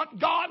see what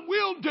God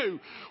will do?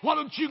 Why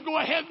don't you go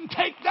ahead and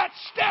take that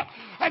step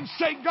and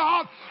say,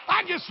 God,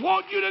 I just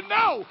want you to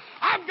know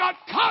I've got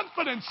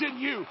confidence in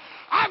you.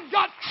 I've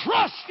got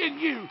trust in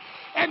you.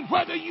 And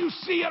whether you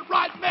see it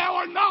right now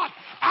or not,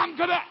 I'm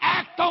going to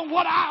act on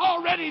what I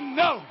already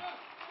know.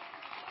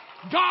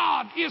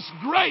 God is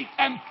great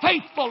and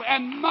faithful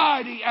and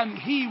mighty, and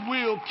He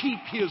will keep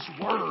His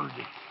word.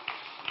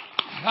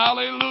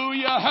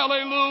 Hallelujah,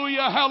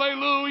 hallelujah,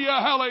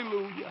 hallelujah,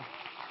 hallelujah.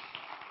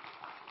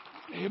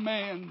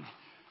 Amen.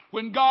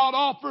 When God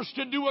offers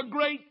to do a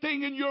great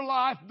thing in your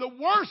life, the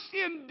worst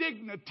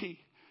indignity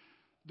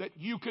that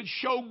you could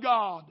show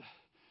God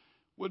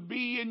would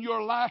be in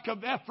your lack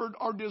of effort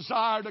or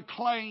desire to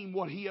claim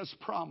what He has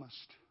promised.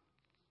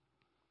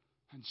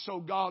 And so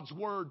God's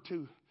word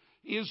to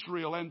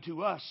Israel and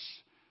to us,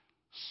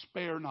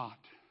 spare not.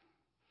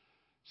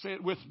 Say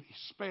it with me,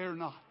 spare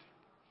not.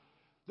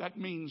 That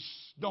means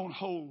don't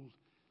hold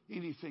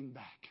anything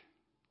back.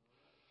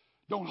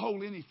 Don't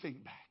hold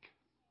anything back.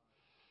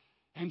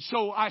 And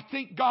so I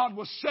think God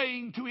was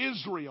saying to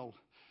Israel,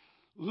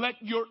 let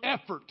your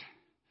effort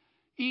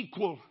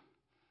equal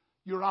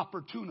your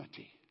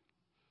opportunity.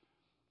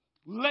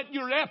 Let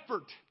your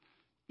effort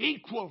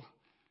equal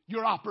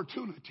your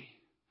opportunity.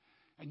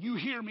 And you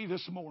hear me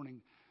this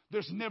morning.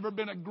 There's never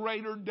been a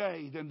greater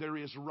day than there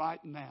is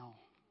right now.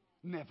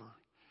 Never.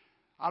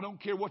 I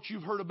don't care what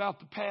you've heard about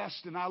the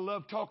past, and I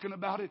love talking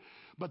about it,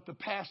 but the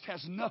past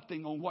has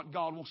nothing on what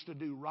God wants to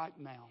do right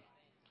now.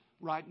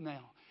 Right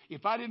now.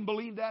 If I didn't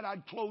believe that,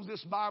 I'd close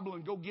this Bible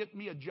and go get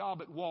me a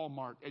job at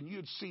Walmart, and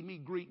you'd see me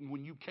greeting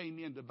when you came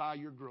in to buy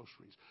your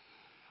groceries.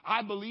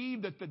 I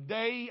believe that the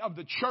day of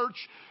the church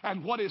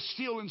and what is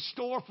still in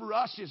store for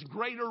us is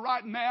greater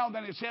right now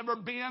than it's ever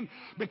been,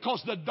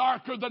 because the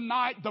darker the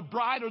night, the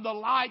brighter the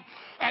light.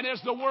 And as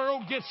the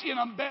world gets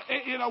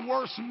in a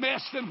worse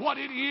mess than what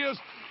it is,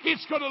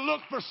 it's going to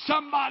look for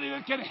somebody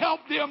that can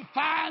help them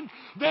find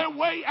their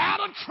way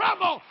out of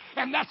trouble.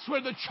 And that's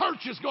where the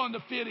church is going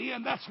to fit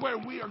in. That's where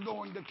we are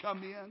going to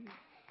come in.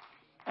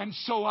 And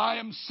so I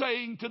am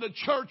saying to the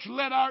church,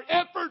 let our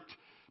effort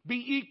be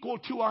equal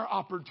to our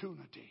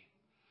opportunity.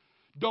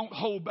 Don't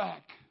hold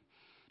back.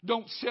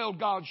 Don't sell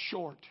God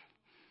short.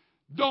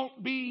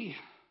 Don't be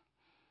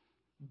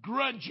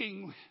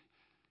grudging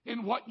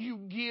in what you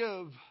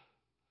give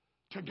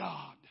to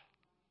God.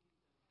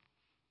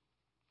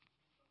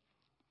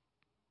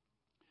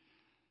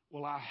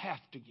 Well, I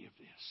have to give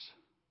this.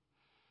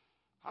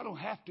 I don't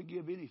have to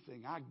give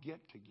anything. I get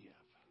to give.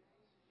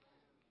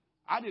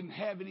 I didn't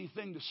have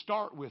anything to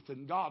start with,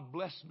 and God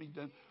blessed me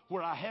to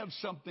where I have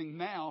something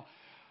now.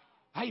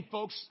 Hey,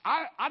 folks,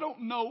 I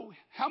don't know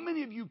how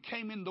many of you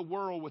came in the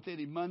world with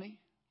any money?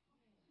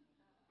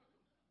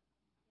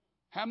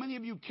 How many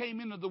of you came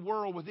into the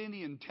world with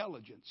any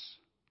intelligence?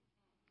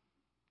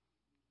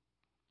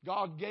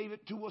 God gave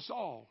it to us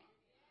all.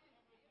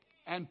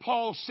 And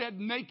Paul said,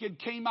 naked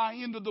came I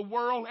into the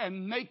world,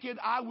 and naked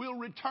I will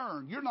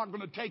return. You're not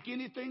going to take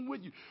anything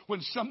with you. When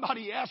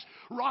somebody asked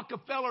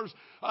Rockefeller's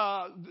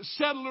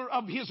settler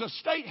of his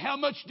estate, how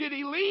much did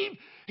he leave?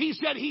 He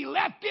said he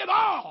left it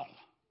all.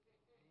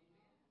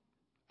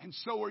 And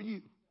so are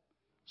you.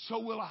 So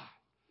will I.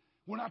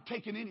 We're not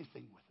taking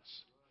anything with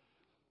us.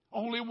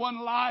 Only one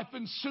life,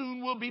 and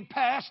soon will be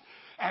past.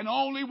 And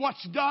only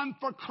what's done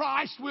for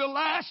Christ will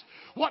last.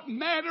 What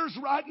matters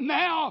right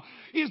now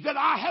is that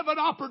I have an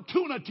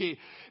opportunity.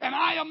 And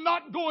I am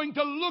not going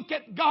to look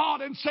at God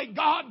and say,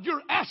 God,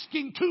 you're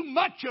asking too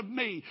much of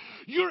me.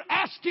 You're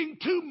asking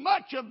too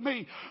much of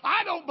me.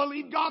 I don't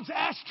believe God's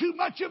asked too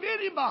much of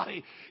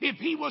anybody. If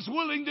He was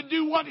willing to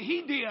do what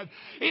He did,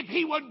 if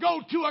He would go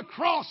to a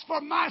cross for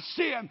my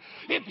sin,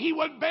 if He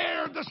would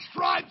bear the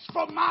stripes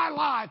for my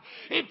life,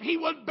 if He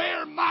would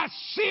bear my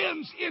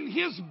sins in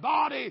His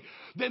body,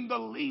 then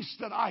the least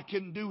that I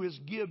can do is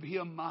give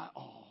Him my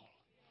all.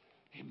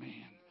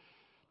 Amen.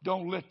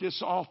 Don't let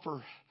this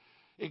offer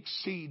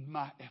exceed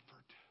my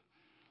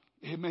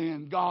effort.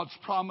 Amen. God's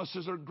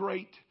promises are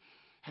great,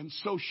 and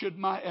so should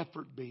my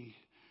effort be.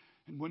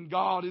 And when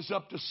God is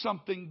up to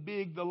something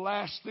big, the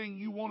last thing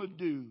you want to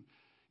do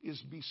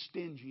is be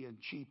stingy and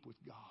cheap with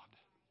God.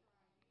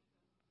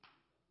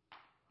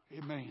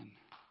 Amen.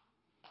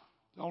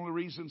 The only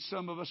reason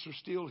some of us are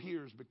still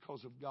here is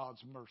because of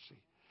God's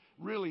mercy.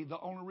 Really, the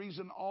only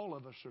reason all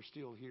of us are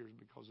still here is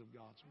because of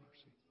God's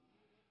mercy.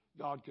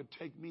 God could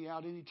take me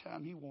out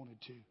anytime He wanted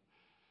to.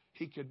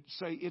 He could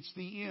say it's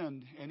the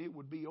end and it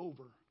would be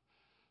over.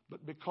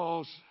 But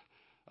because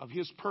of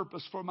His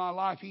purpose for my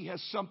life, He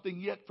has something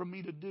yet for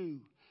me to do.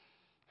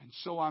 And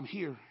so I'm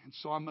here, and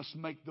so I must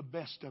make the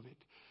best of it.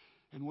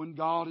 And when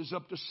God is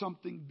up to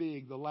something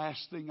big, the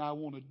last thing I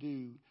want to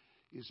do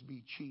is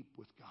be cheap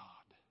with God.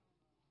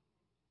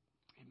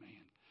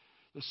 Amen.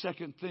 The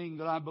second thing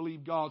that I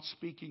believe God's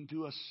speaking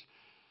to us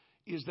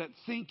is that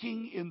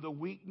thinking in the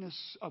weakness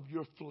of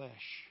your flesh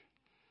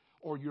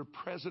or your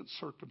present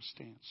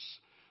circumstance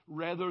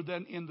rather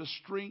than in the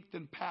strength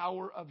and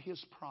power of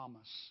His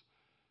promise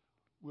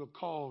will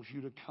cause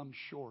you to come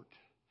short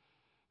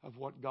of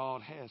what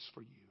God has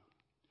for you.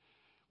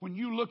 When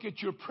you look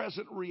at your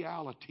present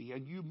reality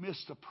and you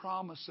miss the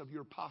promise of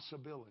your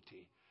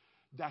possibility,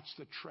 that's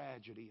the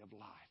tragedy of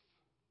life.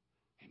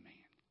 Amen.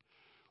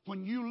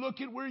 When you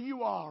look at where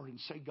you are and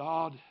say,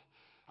 God,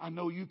 I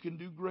know you can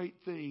do great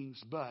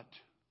things, but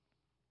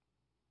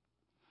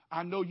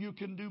I know you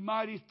can do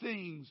mighty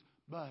things,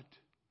 but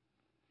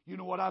you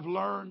know what I've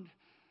learned?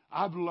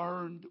 I've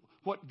learned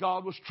what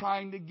God was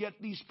trying to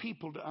get these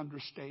people to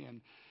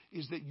understand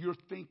is that your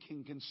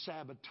thinking can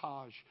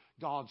sabotage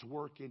God's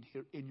work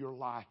in your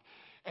life.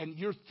 And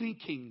your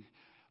thinking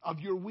of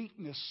your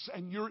weakness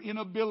and your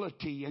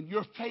inability and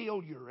your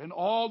failure and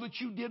all that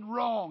you did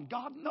wrong.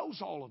 God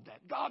knows all of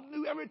that. God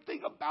knew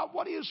everything about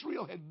what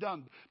Israel had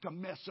done to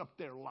mess up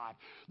their life.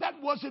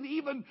 That wasn't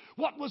even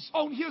what was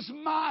on His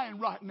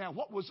mind right now.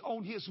 What was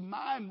on His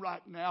mind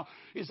right now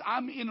is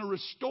I'm in a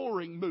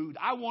restoring mood.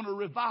 I want to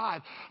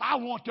revive. I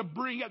want to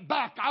bring it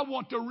back. I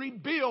want to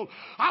rebuild.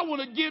 I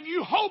want to give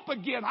you hope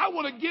again. I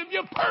want to give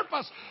you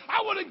purpose.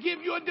 I want to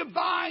give you a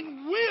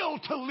divine will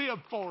to live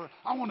for.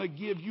 I want to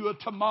give you a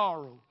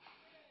tomorrow.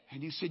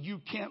 And He said, you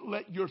can't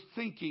let your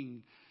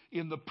thinking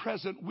in the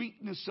present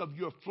weakness of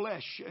your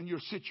flesh and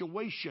your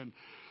situation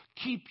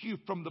keep you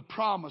from the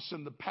promise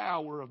and the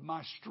power of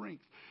my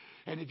strength.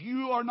 And if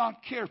you are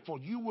not careful,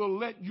 you will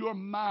let your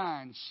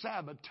mind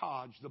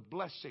sabotage the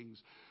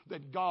blessings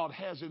that God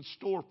has in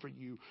store for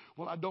you.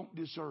 Well, I don't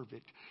deserve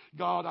it.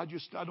 God, I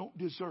don't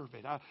deserve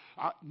it.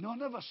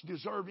 None of us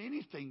deserve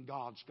anything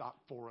God's got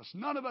for us.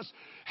 None of us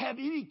have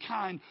any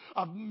kind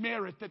of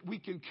merit that we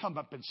can come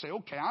up and say,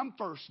 okay, I'm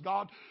first,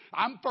 God.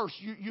 I'm first.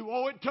 You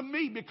owe it to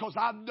me because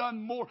I've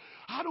done more.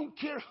 I don't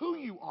care who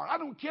you are. I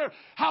don't care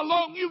how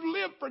long you've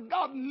lived for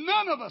God.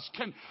 None of us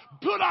can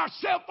put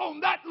ourselves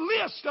on that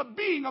list of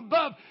being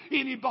above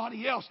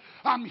anybody else.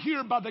 I'm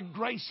here by the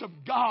grace of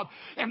God.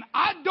 And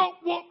I don't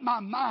want my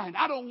mind,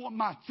 I don't want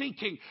my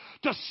thinking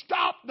to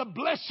stop the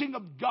blessing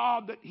of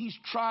God that He's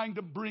trying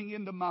to bring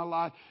into my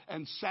life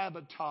and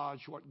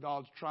sabotage what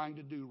God's trying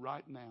to do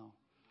right now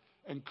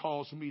and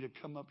cause me to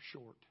come up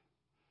short.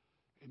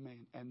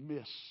 Amen. And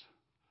miss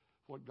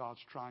what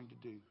God's trying to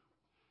do.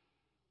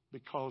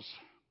 Because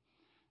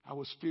I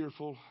was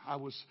fearful, I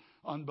was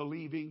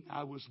unbelieving,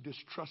 I was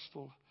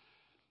distrustful.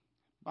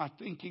 My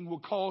thinking will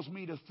cause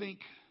me to think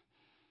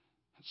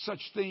such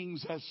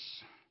things as,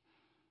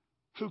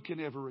 who can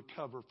ever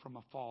recover from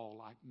a fall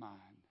like mine?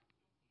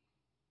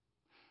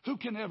 Who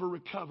can ever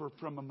recover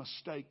from a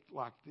mistake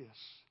like this?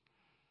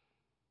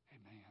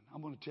 Amen.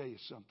 I'm going to tell you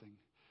something.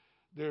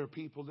 There are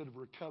people that have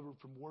recovered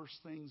from worse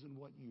things than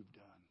what you've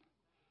done.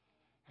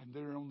 And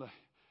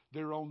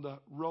they're on the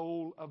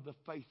roll of the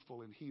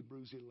faithful in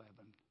Hebrews 11.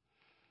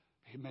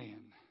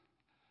 Amen.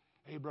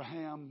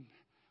 Abraham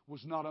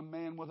was not a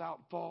man without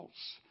faults.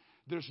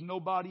 There's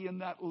nobody in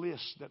that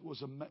list that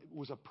was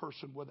a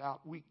person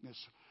without weakness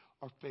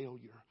or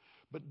failure.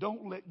 But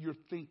don't let your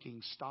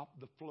thinking stop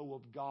the flow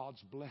of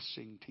God's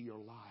blessing to your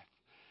life.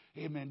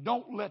 Amen.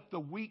 Don't let the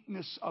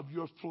weakness of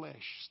your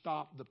flesh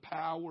stop the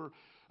power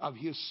of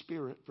His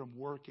Spirit from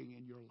working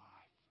in your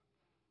life.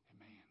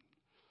 Amen.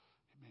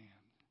 Amen.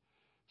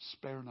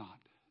 Spare not.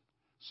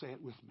 Say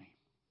it with me.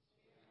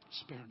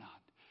 Spare not.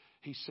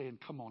 He's saying,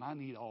 come on, I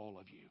need all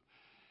of you.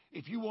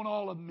 If you want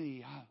all of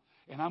me,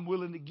 and I'm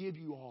willing to give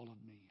you all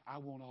of me, I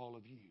want all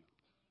of you.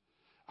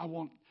 I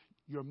want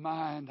your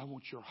mind. I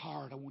want your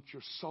heart. I want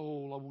your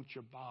soul. I want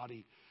your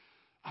body.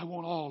 I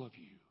want all of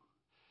you.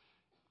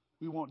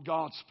 We want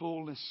God's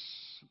fullness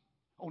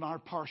on our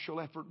partial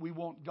effort. We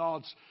want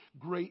God's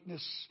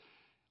greatness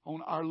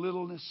on our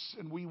littleness.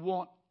 And we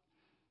want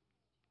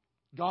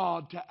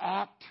God to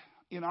act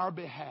in our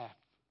behalf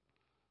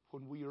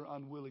when we are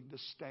unwilling to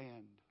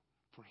stand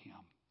for Him.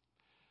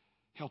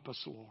 Help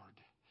us, Lord,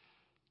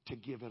 to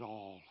give it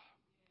all.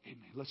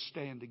 Amen. Let's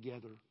stand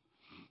together.